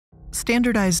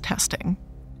Standardized testing.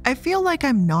 I feel like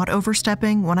I'm not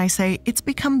overstepping when I say it's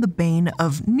become the bane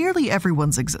of nearly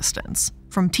everyone's existence.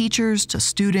 From teachers to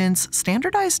students,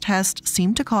 standardized tests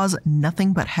seem to cause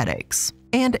nothing but headaches.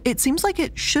 And it seems like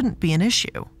it shouldn't be an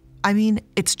issue. I mean,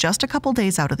 it's just a couple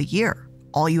days out of the year.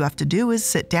 All you have to do is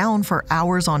sit down for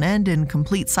hours on end in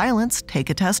complete silence, take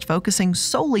a test focusing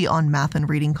solely on math and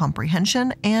reading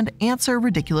comprehension, and answer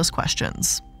ridiculous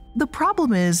questions. The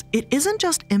problem is, it isn't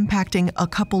just impacting a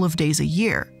couple of days a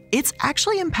year, it's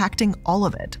actually impacting all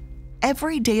of it.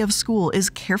 Every day of school is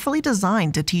carefully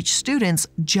designed to teach students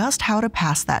just how to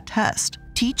pass that test.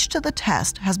 Teach to the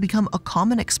test has become a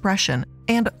common expression,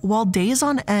 and while days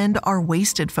on end are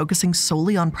wasted focusing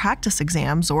solely on practice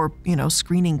exams or,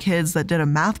 screening kids that did a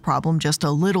math problem just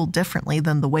a little differently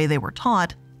than the way they were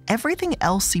taught, everything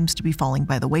else seems to be falling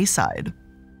by the wayside.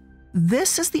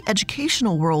 This is the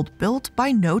educational world built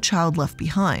by No Child Left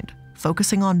Behind,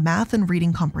 focusing on math and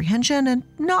reading comprehension and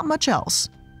not much else.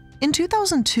 In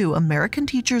 2002, American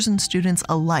teachers and students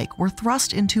alike were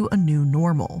thrust into a new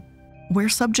normal, where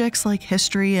subjects like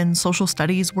history and social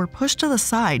studies were pushed to the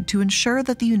side to ensure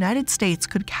that the United States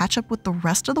could catch up with the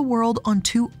rest of the world on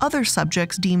two other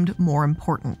subjects deemed more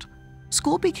important.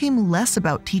 School became less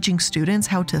about teaching students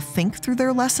how to think through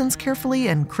their lessons carefully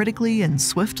and critically, and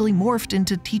swiftly morphed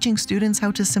into teaching students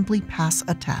how to simply pass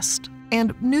a test.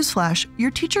 And newsflash, your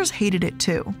teachers hated it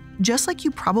too. Just like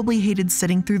you probably hated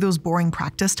sitting through those boring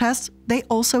practice tests, they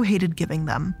also hated giving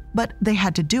them. But they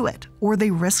had to do it, or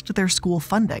they risked their school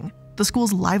funding. The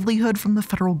school's livelihood from the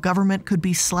federal government could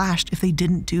be slashed if they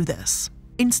didn't do this.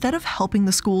 Instead of helping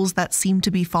the schools that seemed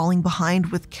to be falling behind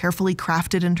with carefully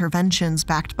crafted interventions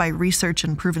backed by research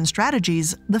and proven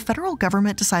strategies, the federal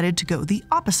government decided to go the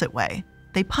opposite way.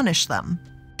 They punished them.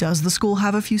 Does the school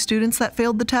have a few students that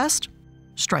failed the test?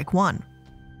 Strike one.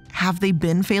 Have they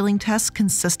been failing tests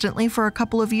consistently for a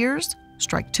couple of years?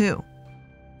 Strike two.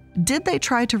 Did they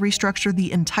try to restructure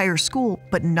the entire school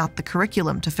but not the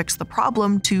curriculum to fix the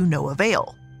problem to no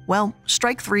avail? Well,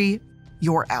 strike three,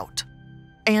 you're out.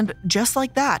 And just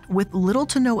like that, with little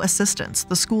to no assistance,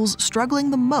 the schools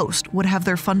struggling the most would have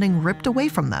their funding ripped away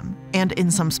from them, and in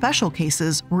some special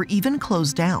cases, were even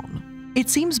closed down. It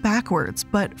seems backwards,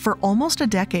 but for almost a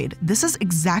decade, this is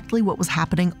exactly what was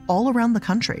happening all around the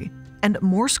country, and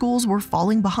more schools were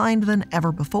falling behind than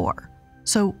ever before.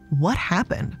 So what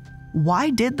happened? Why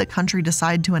did the country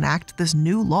decide to enact this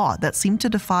new law that seemed to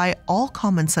defy all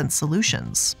common sense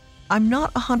solutions? I'm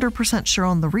not 100% sure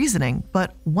on the reasoning,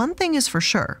 but one thing is for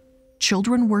sure,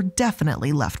 children were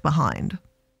definitely left behind.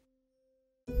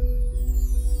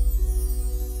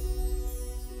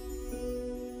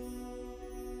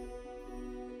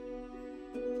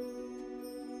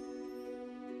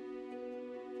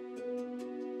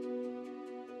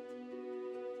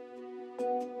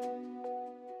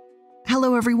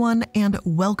 Hello everyone, and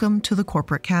welcome to the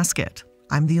Corporate Casket.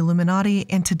 I'm the Illuminati,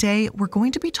 and today we're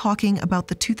going to be talking about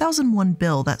the 2001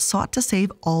 bill that sought to save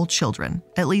all children.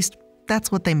 At least,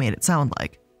 that's what they made it sound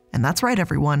like. And that's right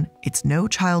everyone, it's No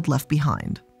Child Left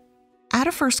Behind. At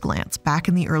a first glance, back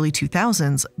in the early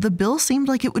 2000s, the bill seemed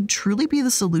like it would truly be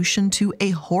the solution to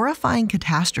a horrifying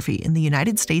catastrophe in the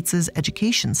United States'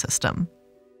 education system.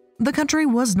 The country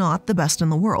was not the best in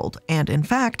the world, and in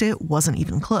fact, it wasn't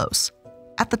even close.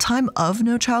 At the time of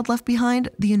No Child Left Behind,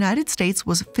 the United States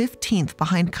was 15th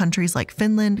behind countries like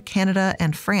Finland, Canada,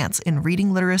 and France in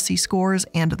reading literacy scores,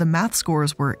 and the math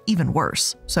scores were even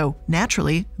worse. So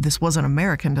naturally, this was an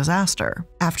American disaster.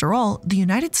 After all, the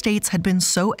United States had been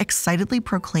so excitedly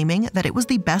proclaiming that it was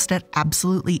the best at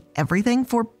absolutely everything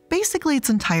for basically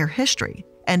its entire history.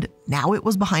 And now it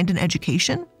was behind in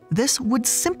education? This would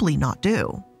simply not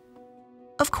do.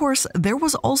 Of course, there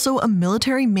was also a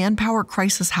military manpower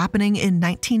crisis happening in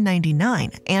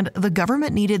 1999, and the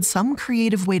government needed some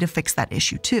creative way to fix that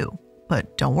issue too.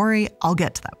 But don't worry, I'll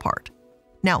get to that part.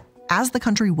 Now, as the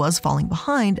country was falling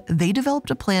behind, they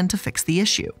developed a plan to fix the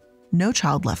issue. No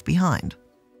Child Left Behind.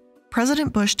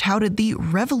 President Bush touted the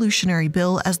Revolutionary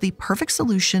Bill as the perfect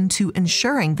solution to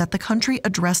ensuring that the country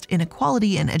addressed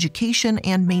inequality in education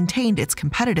and maintained its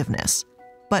competitiveness.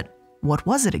 But what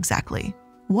was it exactly?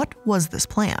 What was this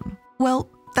plan? Well,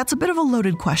 that's a bit of a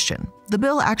loaded question. The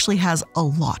bill actually has a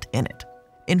lot in it.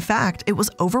 In fact, it was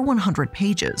over 100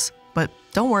 pages. But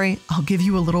don't worry, I'll give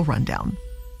you a little rundown.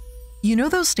 You know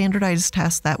those standardized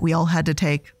tests that we all had to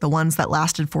take, the ones that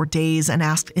lasted for days and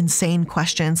asked insane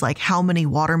questions like how many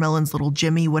watermelons little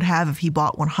Jimmy would have if he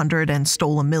bought 100 and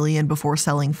stole 1,000,000 before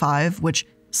selling 5, which,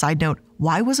 side note,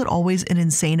 why was it always an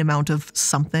insane amount of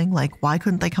something? Like, why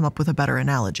couldn't they come up with a better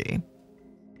analogy?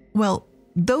 Well,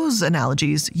 those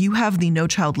analogies, you have the No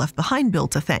Child Left Behind bill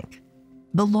to thank.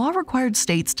 The law required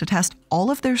states to test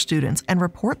all of their students and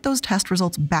report those test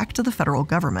results back to the federal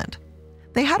government.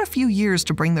 They had a few years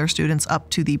to bring their students up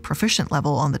to the proficient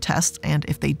level on the tests, and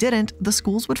if they didn't, the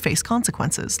schools would face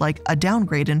consequences, like a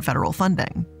downgrade in federal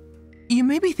funding. You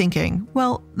may be thinking,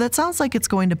 well, that sounds like it's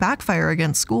going to backfire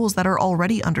against schools that are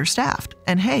already understaffed,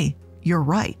 and hey, you're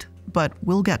right, but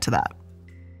we'll get to that.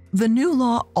 The new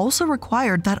law also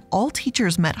required that all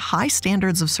teachers met high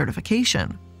standards of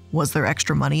certification. Was there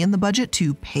extra money in the budget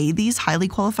to pay these highly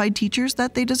qualified teachers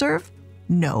that they deserve?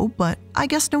 No, but I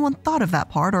guess no one thought of that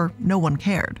part, or no one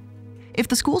cared. If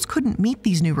the schools couldn't meet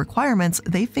these new requirements,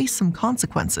 they faced some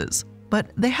consequences,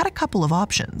 but they had a couple of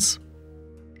options.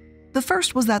 The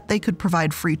first was that they could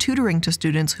provide free tutoring to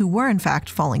students who were in fact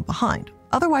falling behind,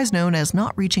 otherwise known as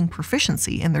not reaching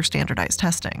proficiency in their standardized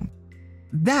testing.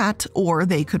 That, or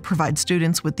they could provide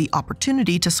students with the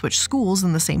opportunity to switch schools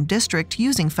in the same district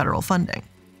using federal funding.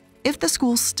 If the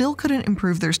schools still couldn't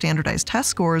improve their standardized test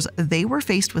scores, they were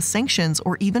faced with sanctions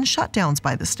or even shutdowns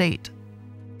by the state.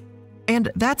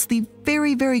 And that's the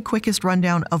very, very quickest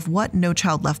rundown of what No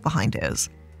Child Left Behind is.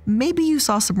 Maybe you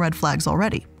saw some red flags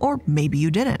already, or maybe you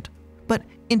didn't. But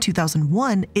in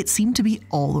 2001, it seemed to be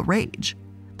all the rage.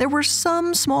 There were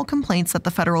some small complaints that the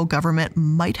federal government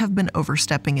might have been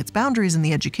overstepping its boundaries in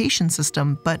the education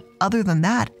system, but other than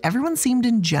that, everyone seemed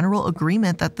in general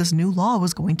agreement that this new law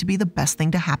was going to be the best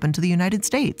thing to happen to the United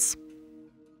States.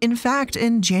 In fact,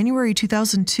 in January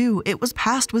 2002, it was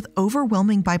passed with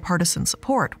overwhelming bipartisan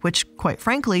support, which, quite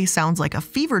frankly, sounds like a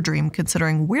fever dream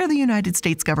considering where the United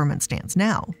States government stands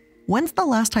now. When's the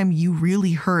last time you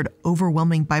really heard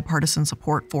overwhelming bipartisan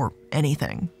support for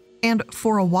anything? And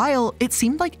for a while, it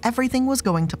seemed like everything was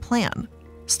going to plan.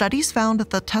 Studies found that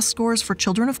the test scores for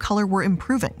children of color were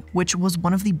improving, which was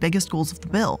one of the biggest goals of the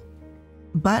bill.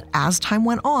 But as time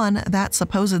went on, that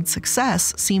supposed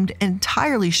success seemed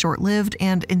entirely short-lived,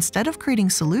 and instead of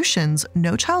creating solutions,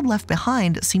 No Child Left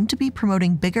Behind seemed to be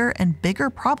promoting bigger and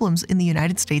bigger problems in the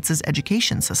United States'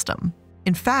 education system.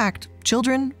 In fact,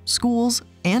 children, schools,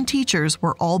 and teachers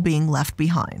were all being left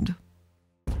behind.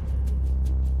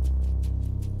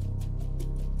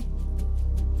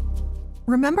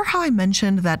 Remember how I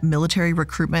mentioned that military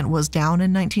recruitment was down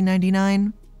in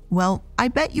 1999? Well, I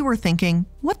bet you were thinking,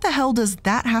 what the hell does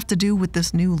that have to do with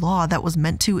this new law that was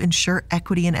meant to ensure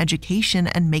equity in education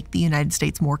and make the United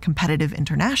States more competitive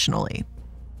internationally?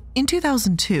 In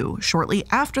 2002, shortly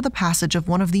after the passage of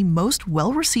one of the most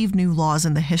well-received new laws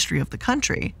in the history of the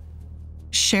country,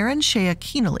 Sharon Shea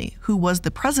Keenely, who was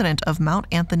the president of Mount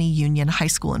Anthony Union High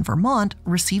School in Vermont,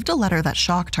 received a letter that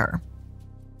shocked her.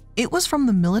 It was from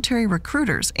the military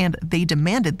recruiters, and they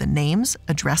demanded the names,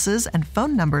 addresses, and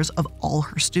phone numbers of all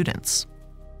her students.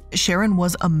 Sharon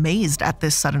was amazed at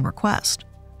this sudden request.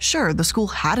 Sure, the school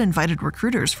had invited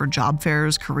recruiters for job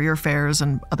fairs, career fairs,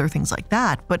 and other things like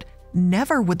that, but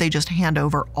never would they just hand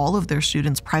over all of their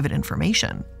students' private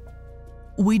information.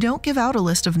 "We don't give out a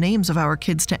list of names of our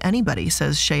kids to anybody,"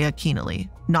 says Shea Keenely.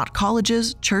 "Not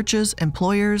colleges, churches,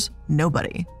 employers,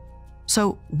 nobody."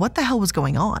 So what the hell was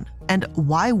going on? And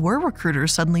why were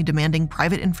recruiters suddenly demanding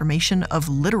private information of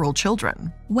literal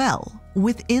children? Well,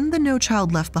 within the No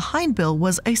Child Left Behind bill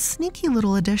was a sneaky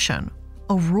little addition,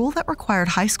 a rule that required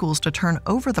high schools to turn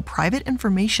over the private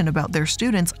information about their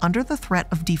students under the threat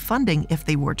of defunding if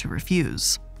they were to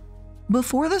refuse.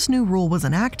 Before this new rule was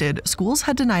enacted, schools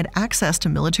had denied access to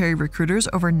military recruiters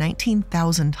over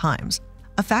 19,000 times.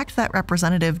 A fact that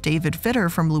Representative David Fitter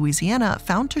from Louisiana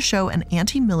found to show an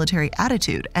anti-military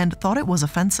attitude and thought it was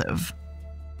offensive.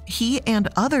 He and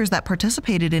others that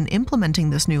participated in implementing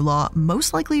this new law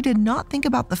most likely did not think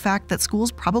about the fact that schools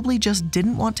probably just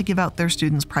didn't want to give out their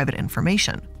students' private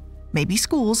information. Maybe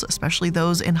schools, especially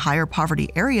those in higher poverty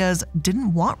areas,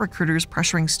 didn't want recruiters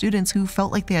pressuring students who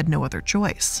felt like they had no other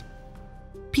choice.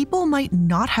 People might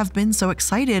not have been so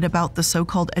excited about the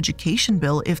so-called education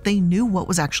bill if they knew what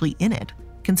was actually in it.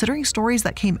 Considering stories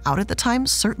that came out at the time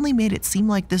certainly made it seem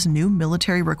like this new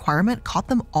military requirement caught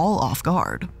them all off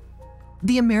guard.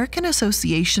 The American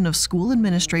Association of School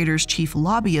Administrators chief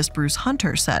lobbyist Bruce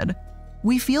Hunter said,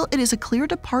 "We feel it is a clear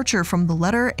departure from the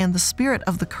letter and the spirit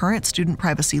of the current student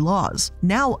privacy laws.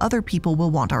 Now other people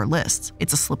will want our lists.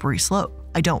 It's a slippery slope.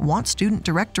 I don't want student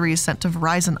directories sent to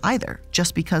Verizon either,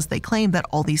 just because they claim that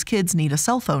all these kids need a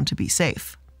cell phone to be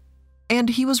safe." And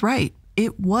he was right.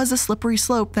 It was a slippery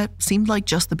slope that seemed like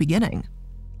just the beginning.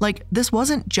 Like, this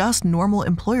wasn't just normal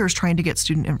employers trying to get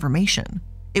student information.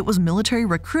 It was military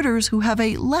recruiters who have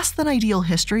a less than ideal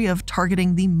history of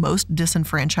targeting the most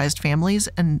disenfranchised families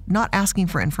and not asking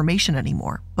for information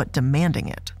anymore, but demanding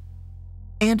it.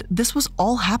 And this was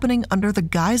all happening under the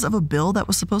guise of a bill that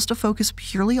was supposed to focus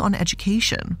purely on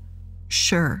education.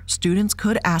 Sure, students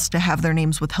could ask to have their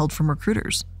names withheld from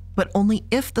recruiters, but only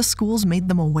if the schools made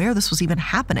them aware this was even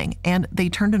happening and they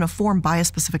turned in a form by a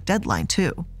specific deadline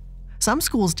too. Some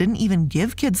schools didn't even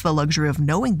give kids the luxury of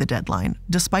knowing the deadline,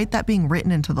 despite that being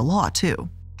written into the law too.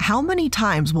 How many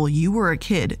times while you were a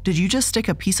kid did you just stick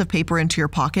a piece of paper into your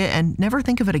pocket and never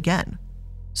think of it again?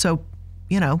 So,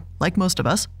 like most of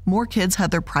us, more kids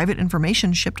had their private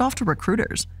information shipped off to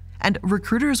recruiters, and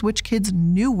recruiters which kids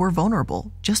knew were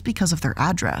vulnerable just because of their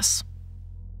address.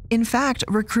 In fact,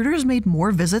 recruiters made more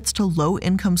visits to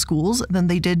low-income schools than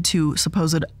they did to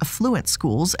supposed affluent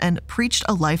schools and preached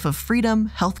a life of freedom,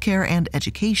 healthcare, and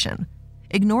education.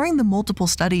 Ignoring the multiple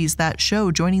studies that show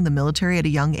joining the military at a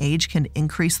young age can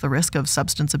increase the risk of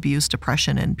substance abuse,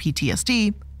 depression, and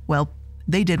PTSD, well,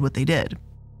 they did what they did.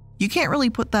 You can't really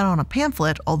put that on a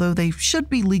pamphlet, although they should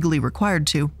be legally required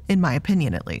to, in my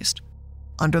opinion at least.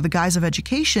 Under the guise of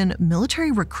education,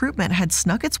 military recruitment had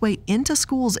snuck its way into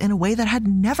schools in a way that had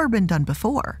never been done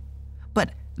before.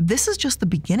 But this is just the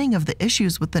beginning of the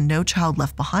issues with the No Child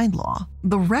Left Behind law.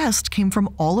 The rest came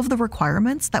from all of the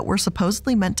requirements that were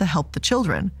supposedly meant to help the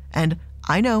children. And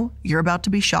I know you're about to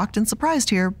be shocked and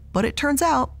surprised here, but it turns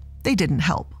out they didn't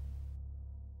help.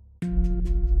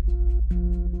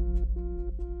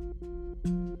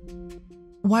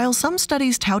 While some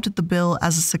studies touted the bill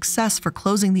as a success for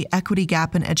closing the equity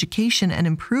gap in education and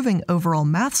improving overall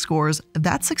math scores,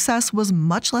 that success was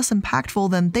much less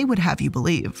impactful than they would have you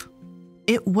believe.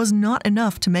 It was not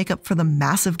enough to make up for the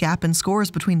massive gap in scores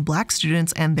between Black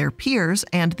students and their peers,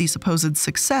 and the supposed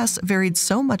success varied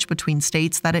so much between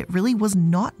states that it really was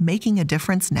not making a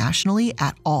difference nationally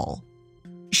at all.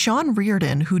 Sean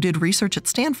Reardon, who did research at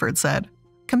Stanford, said,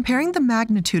 "Comparing the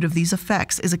magnitude of these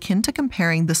effects is akin to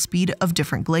comparing the speed of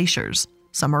different glaciers.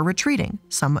 Some are retreating,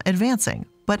 some advancing,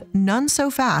 but none so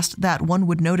fast that one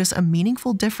would notice a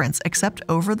meaningful difference except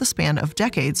over the span of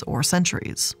decades or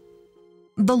centuries."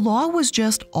 The law was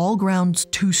just all grounds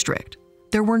too strict.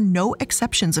 There were no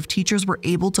exceptions if teachers were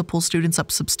able to pull students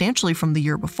up substantially from the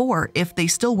year before if they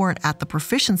still weren't at the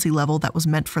proficiency level that was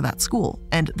meant for that school,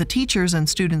 and the teachers and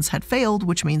students had failed,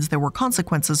 which means there were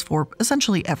consequences for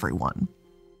essentially everyone.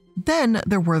 Then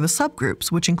there were the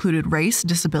subgroups, which included race,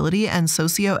 disability, and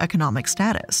socioeconomic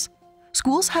status.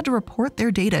 Schools had to report their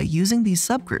data using these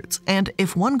subgroups, and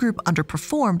if one group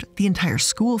underperformed, the entire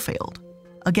school failed.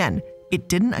 Again, it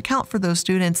didn't account for those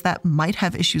students that might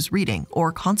have issues reading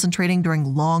or concentrating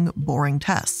during long, boring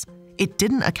tests. It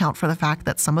didn't account for the fact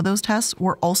that some of those tests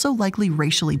were also likely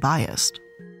racially biased.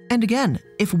 And again,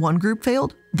 if one group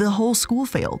failed, the whole school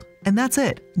failed, and that's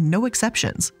it, no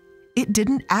exceptions. It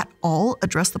didn't at all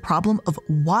address the problem of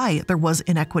why there was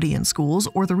inequity in schools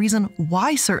or the reason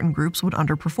why certain groups would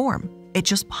underperform. It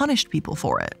just punished people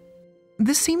for it.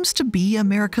 This seems to be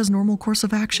America's normal course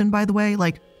of action, by the way.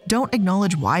 Don't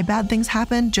acknowledge why bad things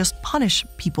happen, just punish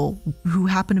people who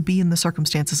happen to be in the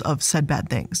circumstances of said bad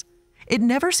things. It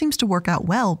never seems to work out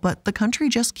well, but the country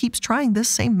just keeps trying this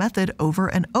same method over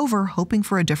and over, hoping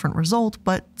for a different result,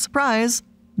 but surprise,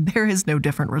 there is no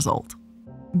different result.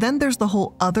 Then there's the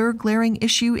whole other glaring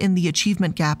issue in the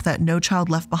achievement gap that No Child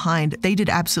Left Behind they did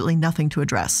absolutely nothing to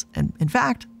address, and in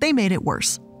fact, they made it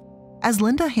worse. As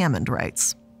Linda Hammond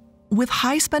writes, "With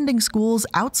high-spending schools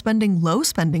outspending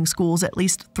low-spending schools at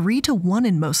least 3-to-1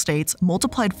 in most states,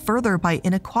 multiplied further by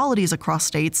inequalities across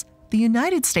states, the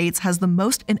United States has the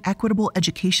most inequitable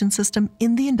education system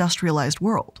in the industrialized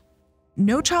world."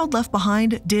 No Child Left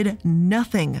Behind did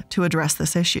nothing to address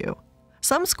this issue.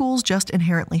 Some schools just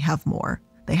inherently have more.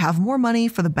 They have more money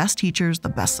for the best teachers, the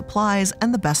best supplies,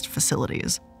 and the best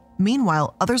facilities.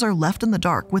 Meanwhile, others are left in the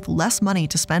dark with less money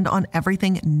to spend on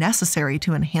everything necessary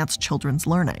to enhance children's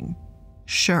learning.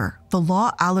 Sure, the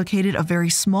law allocated a very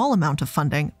small amount of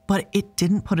funding, but it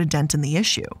didn't put a dent in the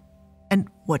issue. And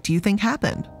what do you think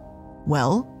happened?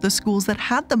 Well, the schools that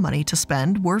had the money to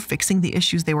spend were fixing the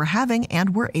issues they were having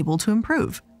and were able to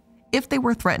improve. If they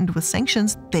were threatened with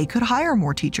sanctions, they could hire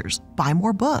more teachers, buy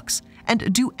more books,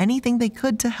 and do anything they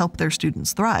could to help their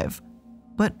students thrive.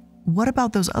 But what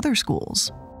about those other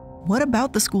schools? What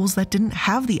about the schools that didn't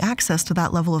have the access to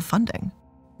that level of funding?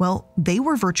 Well, they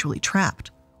were virtually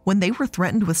trapped. When they were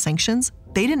threatened with sanctions,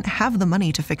 they didn't have the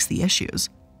money to fix the issues.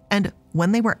 And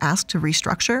when they were asked to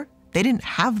restructure, they didn't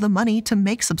have the money to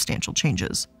make substantial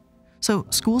changes. So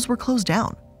schools were closed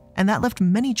down, and that left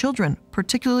many children,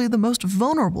 particularly the most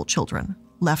vulnerable children,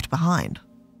 left behind.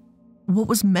 What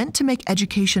was meant to make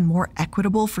education more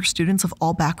equitable for students of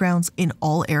all backgrounds in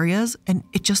all areas, and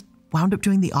it just wound up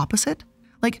doing the opposite?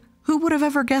 Who would have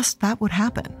ever guessed that would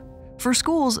happen? For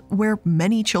schools where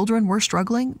many children were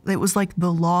struggling, it was like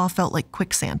the law felt like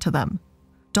quicksand to them.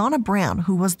 Donna Brown,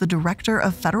 who was the director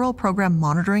of federal program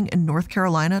monitoring in North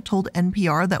Carolina, told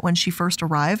NPR that when she first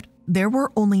arrived, there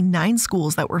were only 9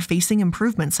 schools that were facing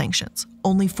improvement sanctions.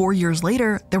 Only 4 years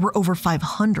later, there were over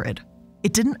 500.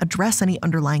 It didn't address any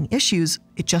underlying issues,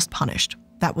 it just punished.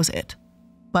 That was it.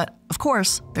 But, of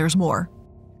course, there's more.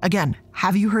 Again,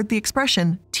 have you heard the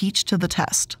expression, teach to the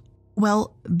test?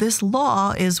 Well, this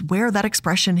law is where that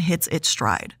expression hits its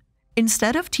stride.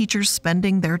 Instead of teachers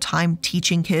spending their time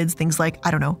teaching kids things like,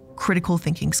 critical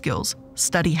thinking skills,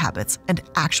 study habits, and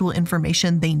actual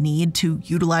information they need to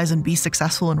utilize and be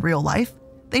successful in real life,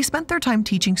 they spent their time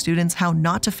teaching students how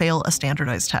not to fail a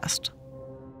standardized test.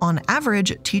 On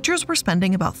average, teachers were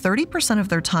spending about 30% of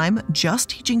their time just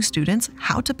teaching students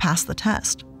how to pass the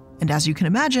test. And as you can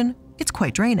imagine, it's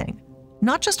quite draining.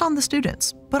 Not just on the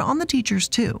students, but on the teachers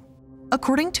too.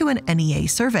 According to an NEA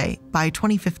survey, by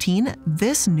 2015,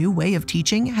 this new way of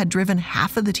teaching had driven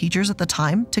half of the teachers at the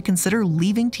time to consider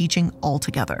leaving teaching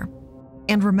altogether.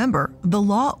 And remember, the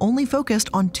law only focused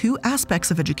on 2 aspects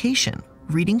of education,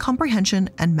 reading comprehension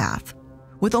and math.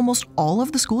 With almost all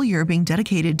of the school year being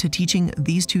dedicated to teaching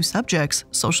these 2 subjects,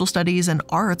 social studies and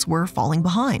arts were falling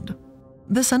behind.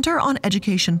 The Center on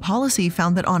Education Policy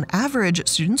found that on average,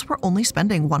 students were only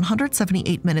spending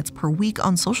 178 minutes per week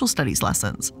on social studies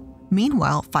lessons.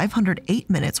 Meanwhile, 508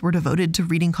 minutes were devoted to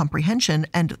reading comprehension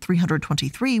and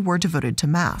 323 were devoted to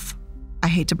math. I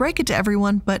hate to break it to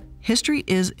everyone, but history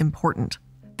is important.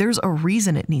 There's a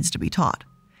reason it needs to be taught.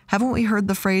 Haven't we heard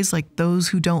the phrase like those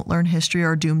who don't learn history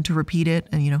are doomed to repeat it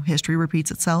and, history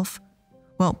repeats itself?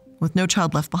 Well, with No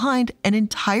Child Left Behind, an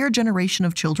entire generation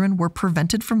of children were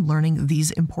prevented from learning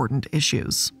these important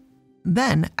issues.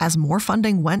 Then, as more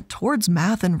funding went towards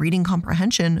math and reading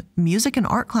comprehension, music and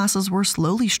art classes were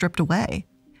slowly stripped away.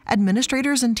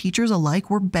 Administrators and teachers alike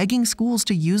were begging schools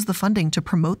to use the funding to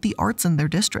promote the arts in their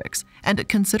districts and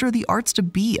consider the arts to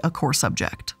be a core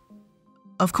subject.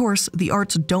 Of course, the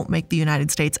arts don't make the United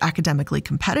States academically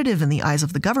competitive in the eyes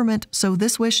of the government, so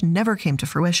this wish never came to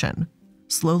fruition.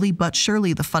 Slowly but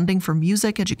surely, the funding for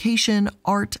music, education,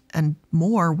 art, and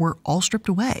more were all stripped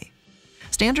away.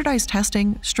 Standardized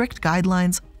testing, strict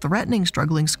guidelines, threatening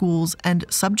struggling schools, and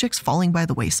subjects falling by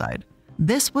the wayside.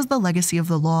 This was the legacy of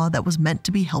the law that was meant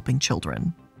to be helping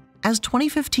children. As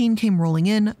 2015 came rolling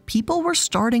in, people were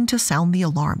starting to sound the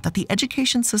alarm that the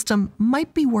education system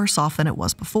might be worse off than it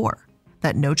was before,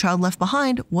 that No Child Left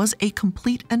Behind was a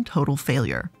complete and total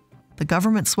failure. The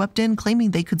government swept in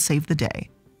claiming they could save the day.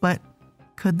 But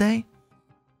could they?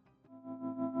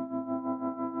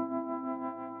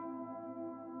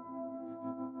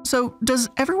 So, does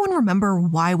everyone remember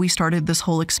why we started this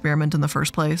whole experiment in the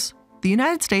first place? The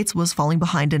United States was falling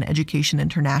behind in education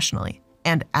internationally,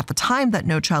 and at the time that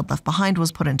No Child Left Behind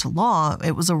was put into law,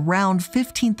 it was around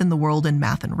 15th in the world in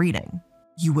math and reading.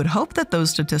 You would hope that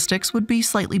those statistics would be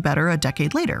slightly better a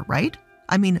decade later, right?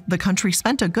 I mean, the country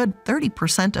spent a good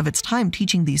 30% of its time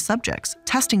teaching these subjects,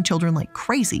 testing children like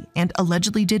crazy, and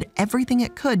allegedly did everything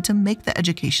it could to make the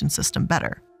education system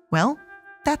better. Well,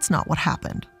 that's not what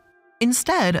happened.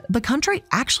 Instead, the country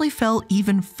actually fell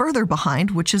even further behind,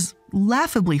 which is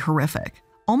laughably horrific.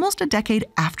 Almost a decade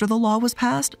after the law was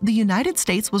passed, the United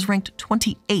States was ranked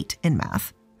 28 in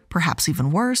math. Perhaps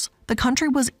even worse, the country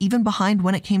was even behind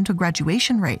when it came to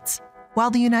graduation rates. While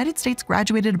the United States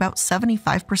graduated about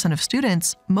 75% of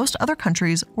students, most other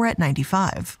countries were at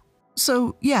 95%.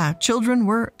 So yeah, children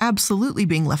were absolutely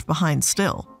being left behind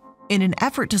still. In an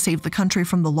effort to save the country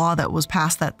from the law that was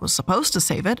passed that was supposed to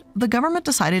save it, the government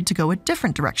decided to go a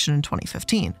different direction in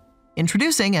 2015,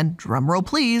 introducing, and drumroll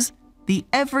please, the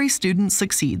Every Student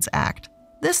Succeeds Act.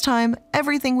 This time,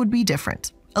 everything would be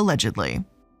different, allegedly.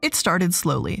 It started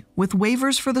slowly, with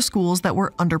waivers for the schools that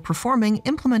were underperforming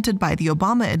implemented by the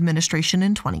Obama administration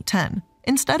in 2010.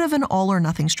 Instead of an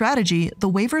all-or-nothing strategy, the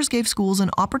waivers gave schools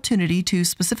an opportunity to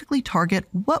specifically target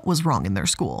what was wrong in their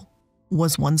school.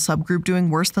 Was one subgroup doing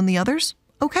worse than the others?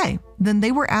 Okay, then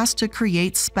they were asked to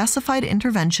create specified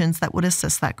interventions that would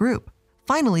assist that group.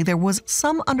 Finally, there was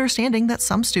some understanding that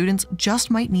some students just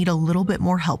might need a little bit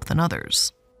more help than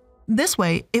others. This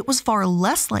way, it was far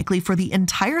less likely for the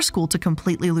entire school to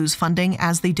completely lose funding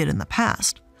as they did in the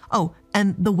past. Oh,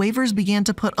 and the waivers began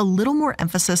to put a little more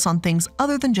emphasis on things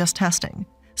other than just testing.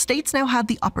 States now had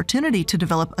the opportunity to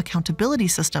develop accountability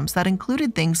systems that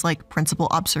included things like principal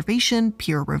observation,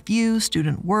 peer review,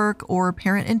 student work, or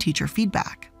parent and teacher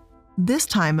feedback. This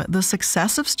time, the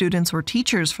success of students or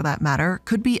teachers, for that matter,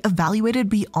 could be evaluated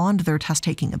beyond their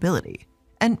test-taking ability.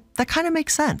 And that kind of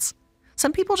makes sense.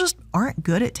 Some people just aren't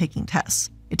good at taking tests.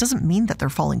 It doesn't mean that they're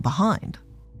falling behind.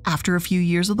 After a few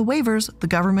years of the waivers, the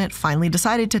government finally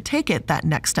decided to take it that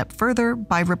next step further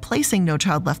by replacing No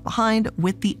Child Left Behind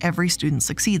with the Every Student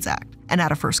Succeeds Act. And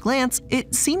at a first glance,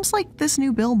 it seems like this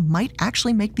new bill might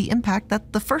actually make the impact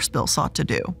that the first bill sought to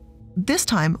do. This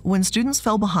time, when students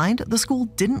fell behind, the school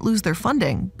didn't lose their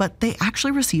funding, but they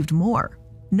actually received more.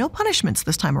 No punishments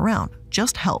this time around,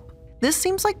 just help. This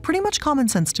seems like pretty much common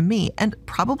sense to me, and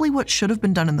probably what should have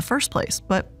been done in the first place,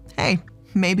 but hey,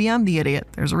 maybe I'm the idiot.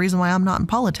 There's a reason why I'm not in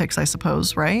politics, I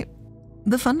suppose, right?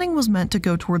 The funding was meant to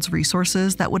go towards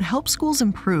resources that would help schools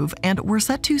improve and were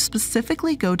set to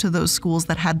specifically go to those schools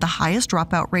that had the highest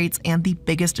dropout rates and the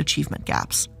biggest achievement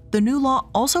gaps. The new law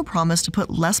also promised to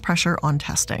put less pressure on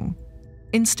testing.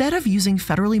 Instead of using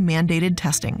federally mandated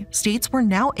testing, states were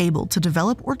now able to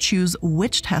develop or choose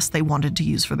which tests they wanted to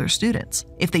use for their students.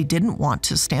 If they didn't want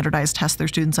to standardize test their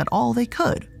students at all, they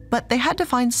could, but they had to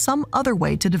find some other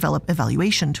way to develop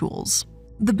evaluation tools.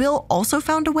 The bill also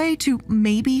found a way to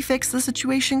maybe fix the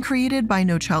situation created by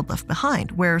No Child Left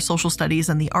Behind, where social studies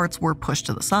and the arts were pushed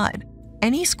to the side.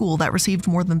 Any school that received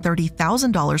more than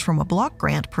 $30,000 from a block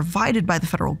grant provided by the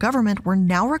federal government were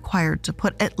now required to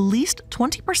put at least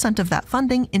 20% of that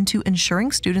funding into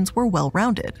ensuring students were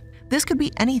well-rounded. This could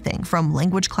be anything from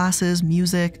language classes,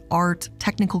 music, art,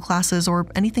 technical classes, or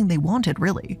anything they wanted,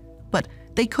 really. But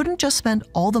they couldn't just spend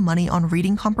all the money on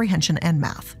reading comprehension and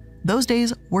math. Those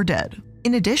days were dead.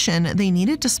 In addition, they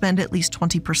needed to spend at least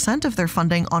 20% of their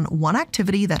funding on one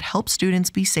activity that helped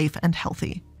students be safe and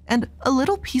healthy. And a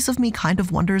little piece of me kind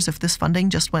of wonders if this funding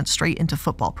just went straight into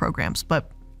football programs, but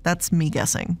that's me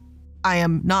guessing. I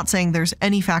am not saying there's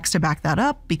any facts to back that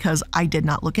up because I did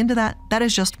not look into that. That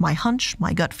is just my hunch,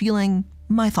 my gut feeling,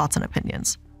 my thoughts and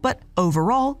opinions. But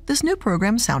overall, this new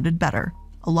program sounded better.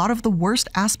 A lot of the worst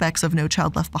aspects of No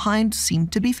Child Left Behind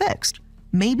seemed to be fixed.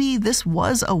 Maybe this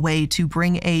was a way to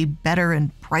bring a better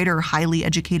and brighter, highly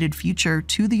educated future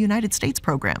to the United States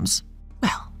programs.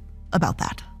 Well, about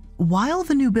that. While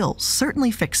the new bill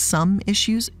certainly fixed some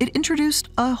issues, it introduced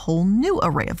a whole new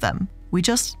array of them. We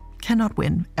just cannot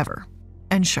win, ever.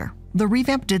 And sure, the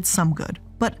revamp did some good,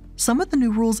 but some of the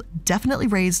new rules definitely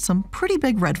raised some pretty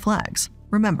big red flags.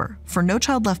 Remember, for No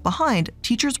Child Left Behind,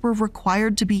 teachers were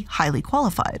required to be highly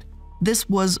qualified. This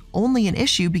was only an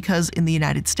issue because in the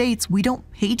United States, we don't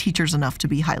pay teachers enough to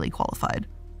be highly qualified.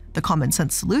 The common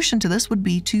sense solution to this would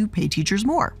be to pay teachers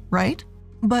more, right?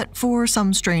 But for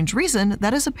some strange reason,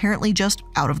 that is apparently just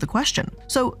out of the question.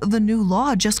 So the new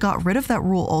law just got rid of that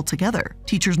rule altogether.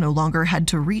 Teachers no longer had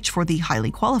to reach for the highly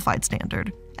qualified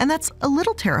standard. And that's a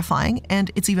little terrifying,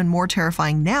 and it's even more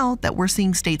terrifying now that we're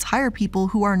seeing states hire people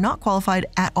who are not qualified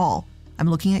at all. I'm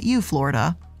looking at you,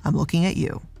 Florida. I'm looking at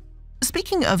you.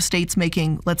 Speaking of states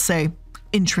making, let's say,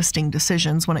 interesting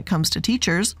decisions when it comes to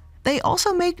teachers, they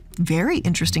also make very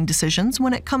interesting decisions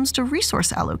when it comes to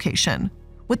resource allocation.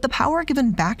 With the power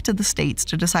given back to the states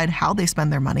to decide how they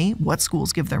spend their money, what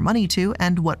schools give their money to,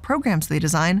 and what programs they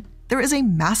design, there is a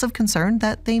massive concern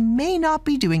that they may not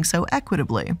be doing so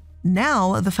equitably.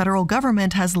 Now, the federal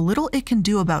government has little it can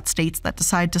do about states that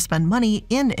decide to spend money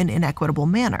in an inequitable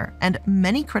manner, and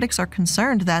many critics are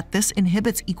concerned that this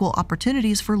inhibits equal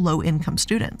opportunities for low-income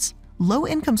students.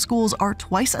 Low-income schools are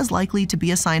twice as likely to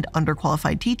be assigned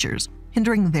underqualified teachers,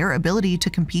 hindering their ability to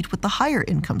compete with the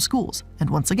higher-income schools, and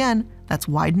once again, that's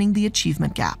widening the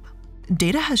achievement gap.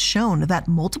 Data has shown that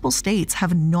multiple states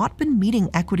have not been meeting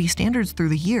equity standards through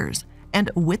the years, and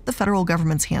with the federal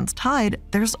government's hands tied,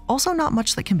 there's also not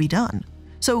much that can be done.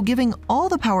 So giving all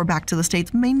the power back to the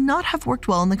states may not have worked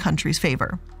well in the country's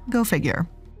favor. Go figure.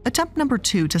 Attempt number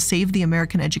 2 to save the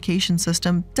American education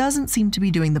system doesn't seem to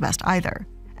be doing the best either,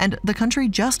 and the country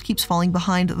just keeps falling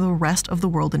behind the rest of the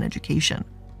world in education.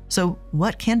 So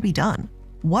what can be done?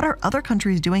 What are other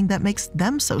countries doing that makes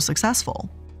them so successful?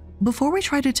 Before we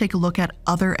try to take a look at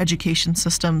other education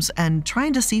systems and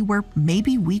trying to see where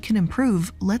maybe we can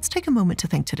improve, let's take a moment to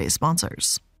thank today's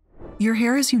sponsors. Your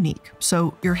hair is unique,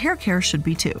 so your hair care should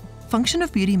be too. Function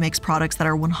of Beauty makes products that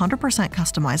are 100%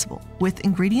 customizable, with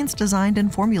ingredients designed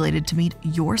and formulated to meet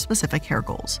your specific hair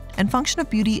goals. And Function of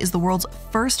Beauty is the world's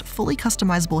first fully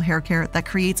customizable hair care that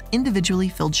creates individually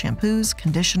filled shampoos,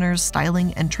 conditioners,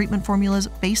 styling, and treatment formulas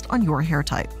based on your hair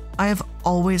type. I have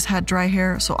always had dry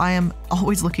hair, so I am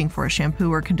always looking for a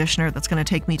shampoo or conditioner that's going to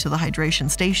take me to the hydration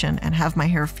station and have my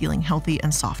hair feeling healthy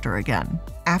and softer again.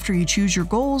 After you choose your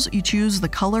goals, you choose the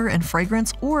color and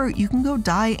fragrance, or you can go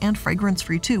dye and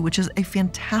fragrance-free too, which is a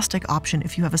fantastic option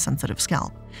if you have a sensitive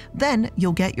scalp. Then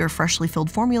you'll get your freshly filled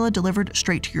formula delivered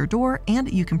straight to your door,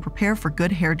 and you can prepare for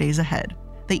good hair days ahead.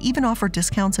 They even offer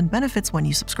discounts and benefits when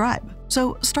you subscribe.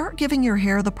 So start giving your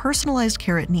hair the personalized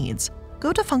care it needs.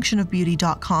 Go to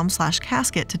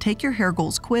functionofbeauty.com/casket to take your hair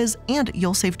goals quiz, and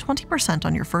you'll save 20%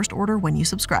 on your first order when you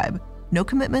subscribe. No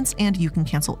commitments, and you can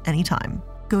cancel anytime.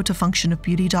 Go to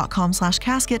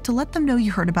functionofbeauty.com/casket to let them know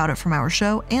you heard about it from our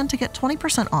show and to get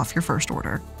 20% off your first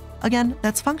order. Again,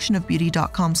 that's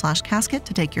functionofbeauty.com/casket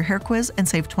to take your hair quiz and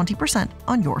save 20%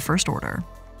 on your first order.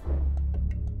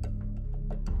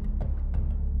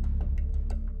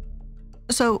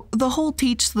 So, the whole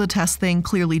teach the test thing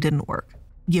clearly didn't work.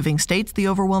 Giving states the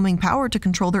overwhelming power to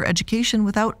control their education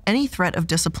without any threat of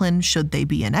discipline should they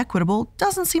be inequitable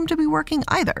doesn't seem to be working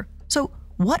either. So,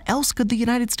 what else could the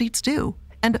United States do?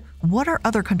 And what are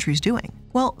other countries doing?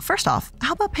 Well, first off,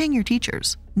 how about paying your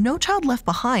teachers? No Child Left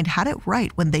Behind had it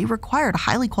right when they required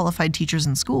highly qualified teachers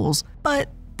in schools,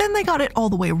 but then they got it all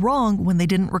the way wrong when they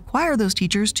didn't require those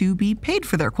teachers to be paid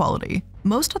for their quality.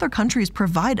 Most other countries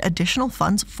provide additional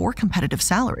funds for competitive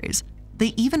salaries.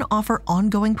 They even offer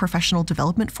ongoing professional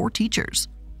development for teachers.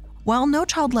 While No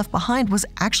Child Left Behind was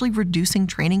actually reducing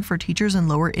training for teachers in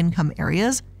lower income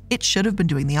areas, it should have been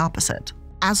doing the opposite.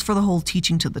 As for the whole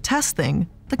teaching to the test thing,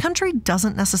 the country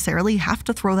doesn't necessarily have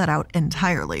to throw that out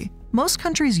entirely. Most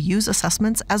countries use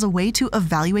assessments as a way to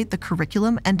evaluate the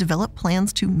curriculum and develop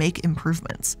plans to make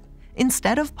improvements.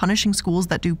 Instead of punishing schools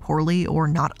that do poorly or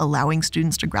not allowing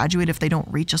students to graduate if they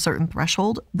don't reach a certain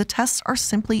threshold, the tests are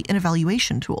simply an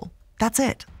evaluation tool. That's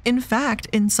it. In fact,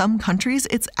 in some countries,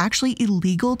 it's actually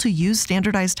illegal to use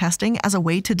standardized testing as a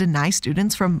way to deny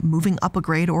students from moving up a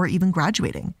grade or even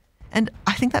graduating. And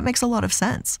I think that makes a lot of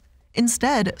sense.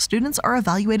 Instead, students are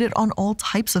evaluated on all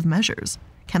types of measures.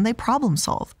 Can they problem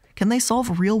solve? Can they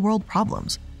solve real-world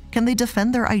problems? Can they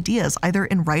defend their ideas either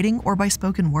in writing or by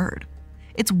spoken word?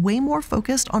 It's way more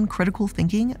focused on critical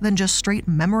thinking than just straight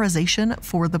memorization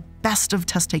for the best of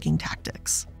test-taking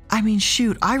tactics. I mean,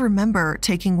 shoot, I remember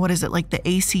taking, the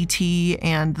ACT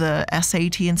and the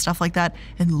SAT and stuff like that,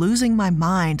 and losing my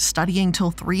mind, studying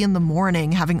till 3 in the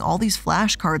morning, having all these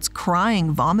flashcards,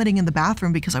 crying, vomiting in the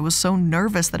bathroom because I was so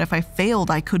nervous that if I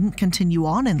failed, I couldn't continue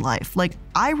on in life.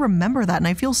 I remember that, and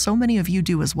I feel so many of you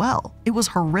do as well. It was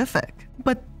horrific.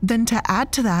 But then to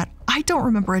add to that, I don't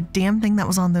remember a damn thing that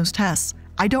was on those tests.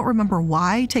 I don't remember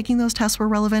why taking those tests were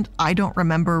relevant. I don't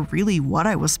remember really what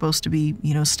I was supposed to be,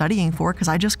 studying for because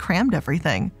I just crammed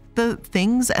everything. The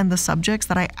things and the subjects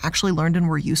that I actually learned and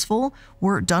were useful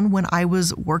were done when I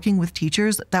was working with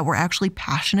teachers that were actually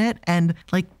passionate and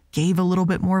gave a little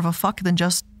bit more of a fuck than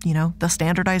just, the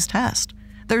standardized test.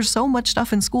 There's so much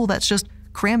stuff in school that's just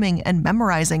cramming and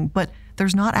memorizing, but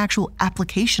there's not actual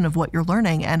application of what you're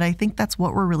learning, and I think that's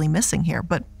what we're really missing here.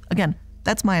 But again,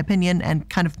 that's my opinion and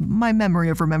kind of my memory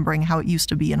of remembering how it used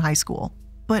to be in high school.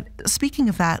 But speaking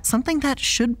of that, something that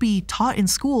should be taught in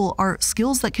school are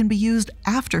skills that can be used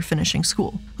after finishing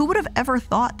school. Who would have ever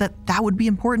thought that that would be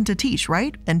important to teach,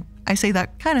 right? And I say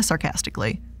that kind of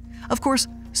sarcastically. Of course,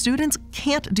 students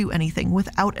can't do anything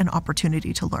without an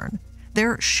opportunity to learn.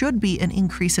 There should be an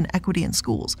increase in equity in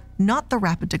schools, not the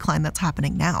rapid decline that's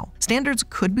happening now. Standards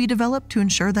could be developed to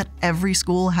ensure that every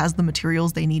school has the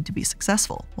materials they need to be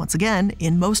successful. Once again,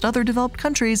 in most other developed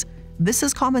countries, this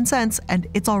is common sense and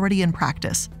it's already in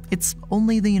practice. It's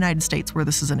only the United States where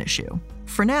this is an issue.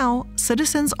 For now,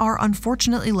 citizens are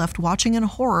unfortunately left watching in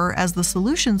horror as the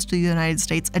solutions to the United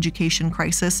States education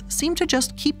crisis seem to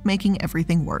just keep making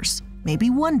everything worse.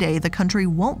 Maybe one day the country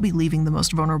won't be leaving the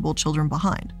most vulnerable children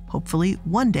behind. Hopefully,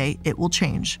 one day it will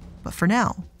change. But for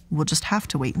now, we'll just have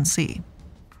to wait and see.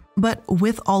 But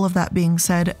with all of that being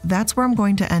said, that's where I'm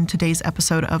going to end today's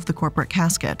episode of The Corporate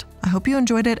Casket. I hope you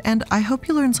enjoyed it, and I hope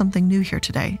you learned something new here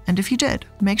today. And if you did,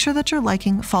 make sure that you're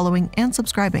liking, following, and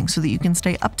subscribing so that you can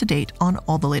stay up to date on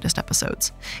all the latest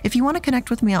episodes. If you want to connect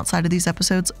with me outside of these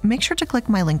episodes, make sure to click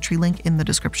my Linktree link in the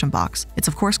description box. It's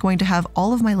of course going to have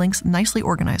all of my links nicely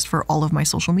organized for all of my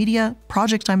social media,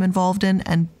 projects I'm involved in,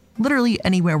 and literally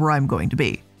anywhere where I'm going to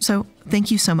be. So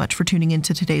thank you so much for tuning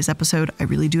into today's episode. I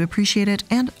really do appreciate it,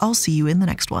 and I'll see you in the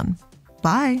next one.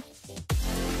 Bye!